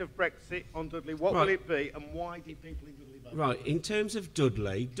effect of Brexit on Dudley, what will Right. it be and why did people in Dudley vote? Right, in terms of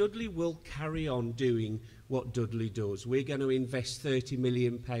Dudley, Dudley will carry on doing what Dudley does. We're going to invest £30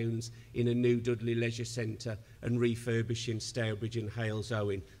 million in a new Dudley Leisure Centre and refurbishing Stourbridge and Hales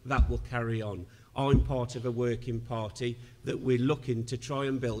Owen. That will carry on. I'm part of a working party that we're looking to try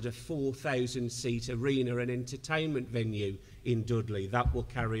and build a 4,000-seat arena and entertainment venue in Dudley. That will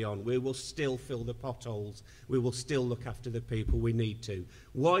carry on. We will still fill the potholes. We will still look after the people we need to.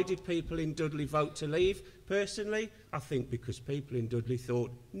 Why did people in Dudley vote to leave? Personally, I think because people in Dudley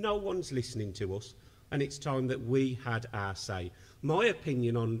thought, no one's listening to us, and it's time that we had our say. My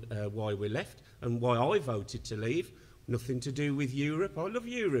opinion on why we left and why I voted to leave, nothing to do with Europe. I love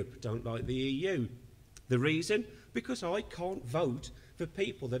Europe, don't like the EU. The reason? Because I can't vote for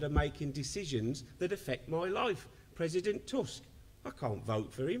people that are making decisions that affect my life. President Tusk, I can't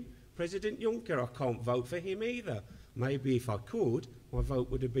vote for him. President Juncker, I can't vote for him either. Maybe if I could, my vote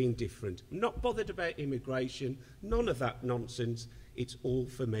would have been different. I'm not bothered about immigration, none of that nonsense. It's all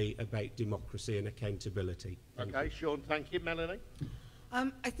for me about democracy and accountability. Okay, Sean, thank you. Melanie?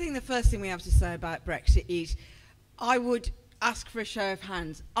 I think the first thing we have to say about Brexit is I would ask for a show of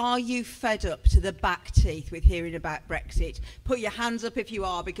hands. Are you fed up to the back teeth with hearing about Brexit? Put your hands up if you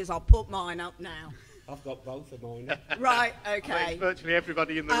are, because I'll put mine up now. I've got both of mine. Right, I okay. think virtually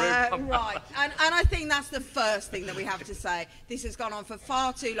everybody in the room. Right, and I think that's the first thing that we have to say. This has gone on for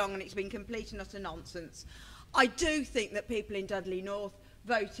far too long and it's been complete and utter nonsense. I do think that people in Dudley North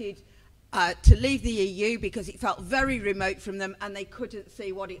voted to leave the EU because it felt very remote from them and they couldn't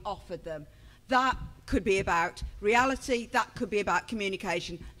see what it offered them. That could be about reality, that could be about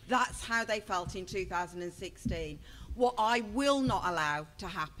communication. That's how they felt in 2016. What I will not allow to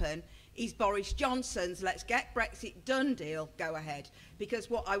happen is Boris Johnson's let's get Brexit done deal go ahead. Because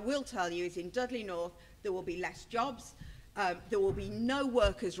what I will tell you is in Dudley North there will be less jobs, there will be no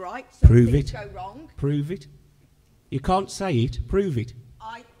workers' rights, so Prove things it. go wrong. Prove it. You can't say it, prove it.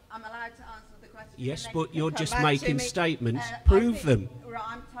 I'm allowed to answer the question. Yes, and then but you you're can come just back to making me. statements. I Prove think- them. Right,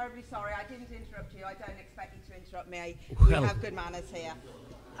 I'm terribly sorry. I didn't interrupt you. I don't expect you to interrupt me. Well. We have good manners here.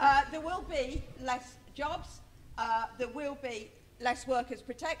 There will be less jobs. There will be less workers'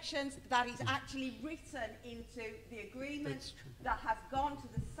 protections. That is actually written into the agreement that has gone to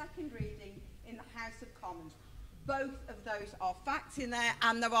the second reading in the House of Commons. Both of those are facts in there,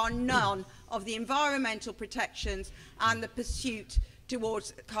 and there are none of the environmental protections and the pursuit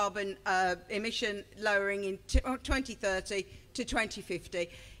towards carbon emission lowering in 2030 to 2050.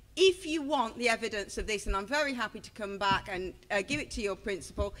 If you want the evidence of this, and I'm very happy to come back and give it to your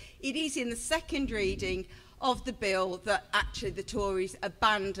principal, it is in the second reading of the bill that actually the Tories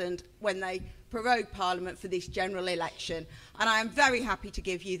abandoned when they prorogued Parliament for this general election. And I am very happy to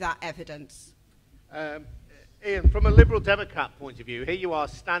give you that evidence. Ian, from a Liberal Democrat point of view, here you are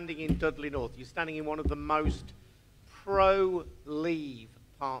standing in Dudley North. You're standing in one of the most pro-leave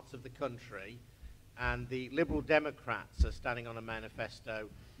parts of the country, and the Liberal Democrats are standing on a manifesto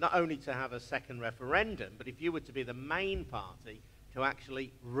not only to have a second referendum, but if you were to be the main party, to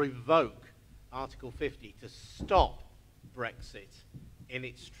actually revoke Article 50, to stop Brexit in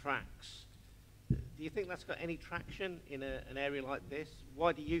its tracks. Do you think that's got any traction in an area like this?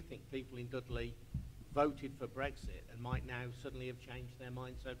 Why do you think people in Dudley voted for Brexit and might now suddenly have changed their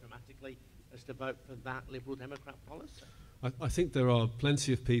mind so dramatically as to vote for that Liberal Democrat policy? I think there are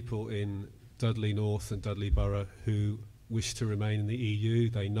plenty of people in Dudley North and Dudley Borough who wish to remain in the EU.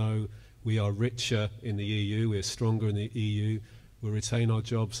 They know we are richer in the EU, we're stronger in the EU, we'll retain our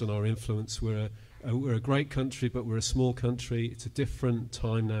jobs and our influence. We're a great country, but we're a small country. It's a different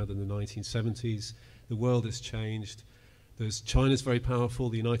time now than the 1970s. The world has changed. China's very powerful,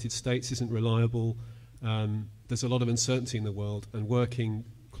 the United States isn't reliable. There's a lot of uncertainty in the world, and working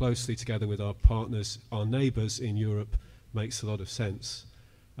closely together with our partners, our neighbours in Europe, makes a lot of sense.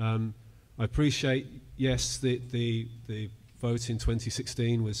 I appreciate, yes, the vote in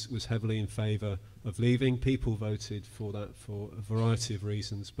 2016 was heavily in favour of leaving. People voted for that for a variety of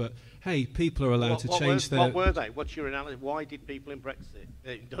reasons. But, hey, people are allowed to change their... What were they? What's your analysis? Why did people in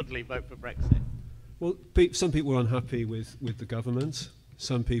Dudley vote for Brexit? Well, some people were unhappy with the government.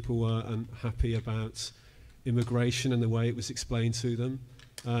 Some people were unhappy about immigration and the way it was explained to them.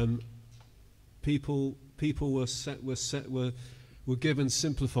 People were given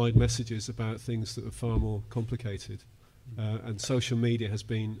simplified messages about things that were far more complicated, and social media has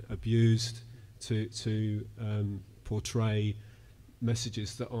been abused to portray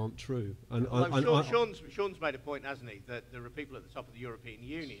messages that aren't true. And Sean's made a point, hasn't he, that there are people at the top of the European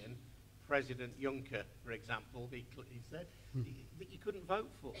Union President Juncker, for example, he said that you couldn't vote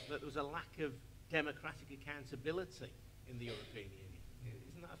for, that there was a lack of democratic accountability in the European Union.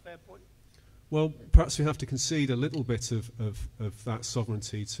 Isn't that a fair point? Well, perhaps we have to concede a little bit of that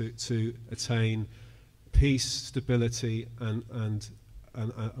sovereignty to attain peace, stability, and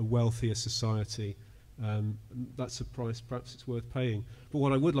a wealthier society. That's a price perhaps it's worth paying. But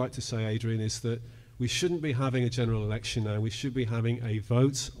what I would like to say, Adrian, is that we shouldn't be having a general election now. We should be having a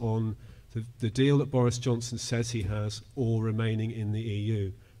vote on the deal that Boris Johnson says he has, or remaining in the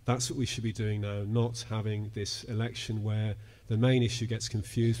EU. That's what we should be doing now, not having this election where the main issue gets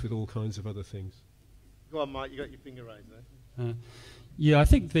confused with all kinds of other things. Go on, Mike, you got your finger raised there. Yeah, I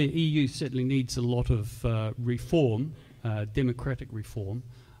think the EU certainly needs a lot of reform, democratic reform.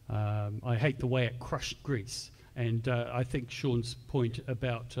 I hate the way it crushed Greece. And I think Sean's point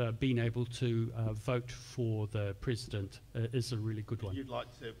about being able to vote for the president is a really good one. You'd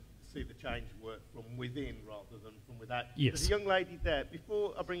like to see the change work from within rather than from without. Yes. There's a young lady there.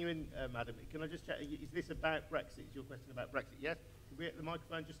 Before I bring you in, madam, can I just check, is this about Brexit? Is your question about Brexit? Yes? Could we get the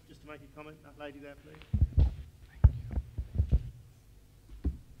microphone just to make a comment? That lady there, please.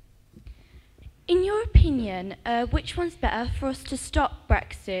 In your opinion, which one's better, for us to stop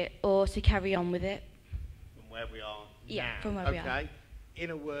Brexit or to carry on with it? From where we are Yeah, now. from where we are. Okay. In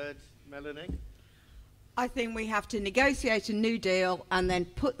a word, Melanie? I think we have to negotiate a new deal and then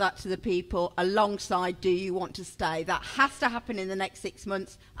put that to the people alongside, do you want to stay? That has to happen in the next 6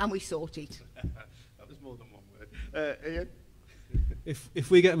 months, and we sort it. That was more than one word. Ian?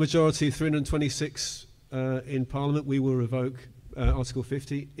 If we get a majority of 326 in Parliament, we will revoke Article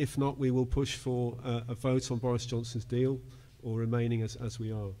 50. If not, we will push for a vote on Boris Johnson's deal, or remaining as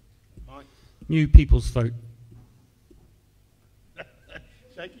we are. Mike? New people's vote.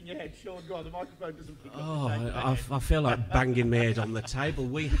 Shaking your head. Sean, go on, the microphone doesn't pick up. I feel like banging my head on the table.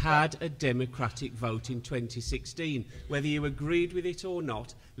 We had a democratic vote in 2016. Whether you agreed with it or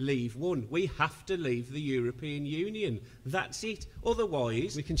not, leave one. We have to leave the European Union. That's it.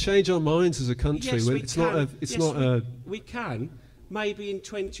 Otherwise... We can change our minds as a country. Yes, we can. Maybe in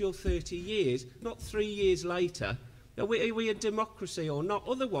 20 or 30 years, not 3 years later. Are we a democracy or not?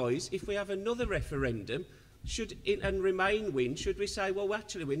 Otherwise, if we have another referendum... and Remain win, should we say, well,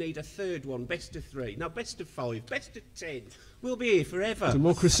 actually, we need a third one, best of 3, no, best of 5, best of 10. We'll be here forever.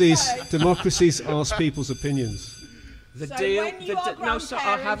 Democracies ask people's opinions. The so deal. When you are No, so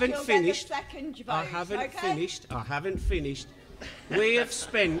I haven't finished. I haven't finished. We have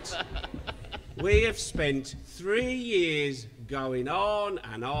spent 3 years going on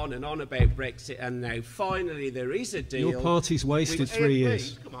and on and on about Brexit, and now finally there is a deal. Your party's wasted 3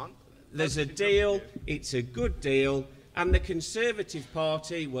 years. Come on. There's a deal, it's a good deal, and the Conservative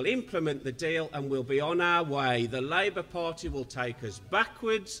Party will implement the deal and we'll be on our way. The Labour Party will take us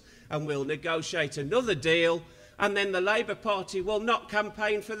backwards and we'll negotiate another deal, and then the Labour Party will not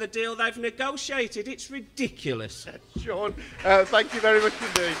campaign for the deal they've negotiated. It's ridiculous. Sean, thank you very much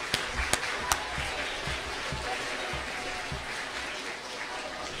indeed.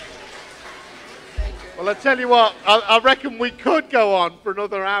 Well, I tell you what, I reckon we could go on for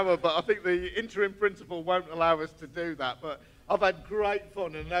another hour, but I think the interim principal won't allow us to do that. But I've had great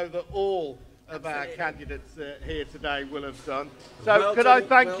fun, and know that all of our candidates here today will have done. So could I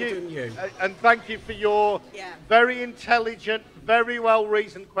thank you, and thank you for your very intelligent, very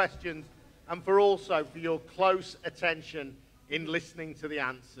well-reasoned questions, and for your close attention in listening to the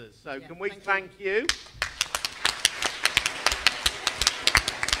answers. So can we thank you?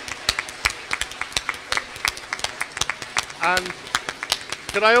 And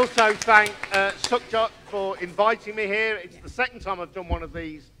can I also thank Sukhjot for inviting me here. It's the second time I've done one of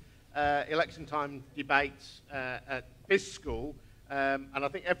these election time debates at this school, and I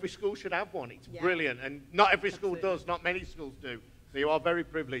think every school should have one. It's brilliant, and not every school does, not many schools do. So you are very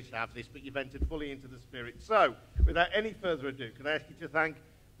privileged to have this, but you've entered fully into the spirit. So, without any further ado, can I ask you to thank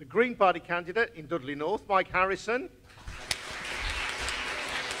the Green Party candidate in Dudley North, Mike Harrison.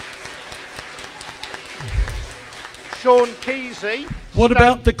 Sean Kesey. What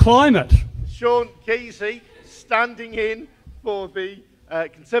about the climate? Sean Kesey, standing in for the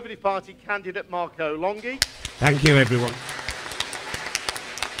Conservative Party candidate Marco Longhi. Thank you, everyone.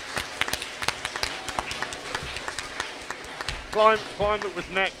 Climate was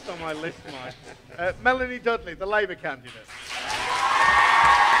next on my list, Mike. Melanie Dudley, the Labour candidate.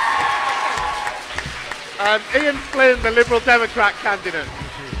 And Ian Flynn, the Liberal Democrat candidate.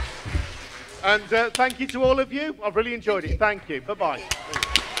 And thank you to all of you. I've really enjoyed it. Thank you. Bye-bye.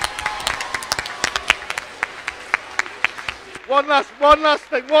 One last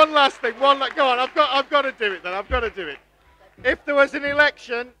thing. Go on, I've got to do it then. I've got to do it. If there was an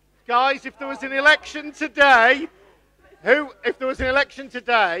election Guys, if there was an election today, who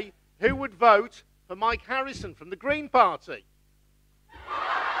would vote for Mike Harrison from the Green Party?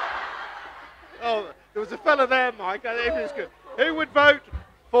 Oh, there was a fella there, Mike. It was good. Who would vote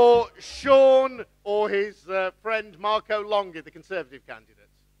for Sean or his friend Marco Longi, the Conservative candidate?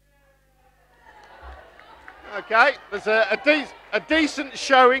 Okay, there's a decent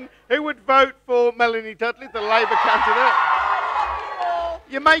showing. Who would vote for Melanie Dudley, the Labour candidate?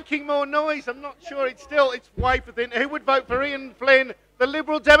 You're making more noise. I'm not sure. It's way for thin. Who would vote for Ian Flynn, the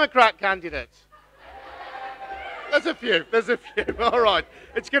Liberal Democrat candidate? There's a few. All right.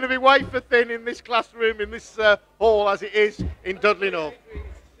 It's going to be way for thin in this classroom, in this hall, as it is in Dudley North.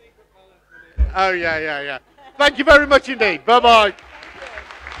 Oh, yeah. Thank you very much indeed. Bye-bye.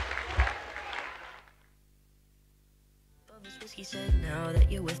 He said, now that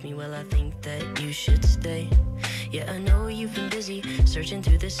you're with me, well, I think that you should stay. Yeah, I know you've been busy searching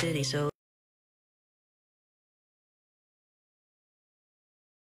through the city, so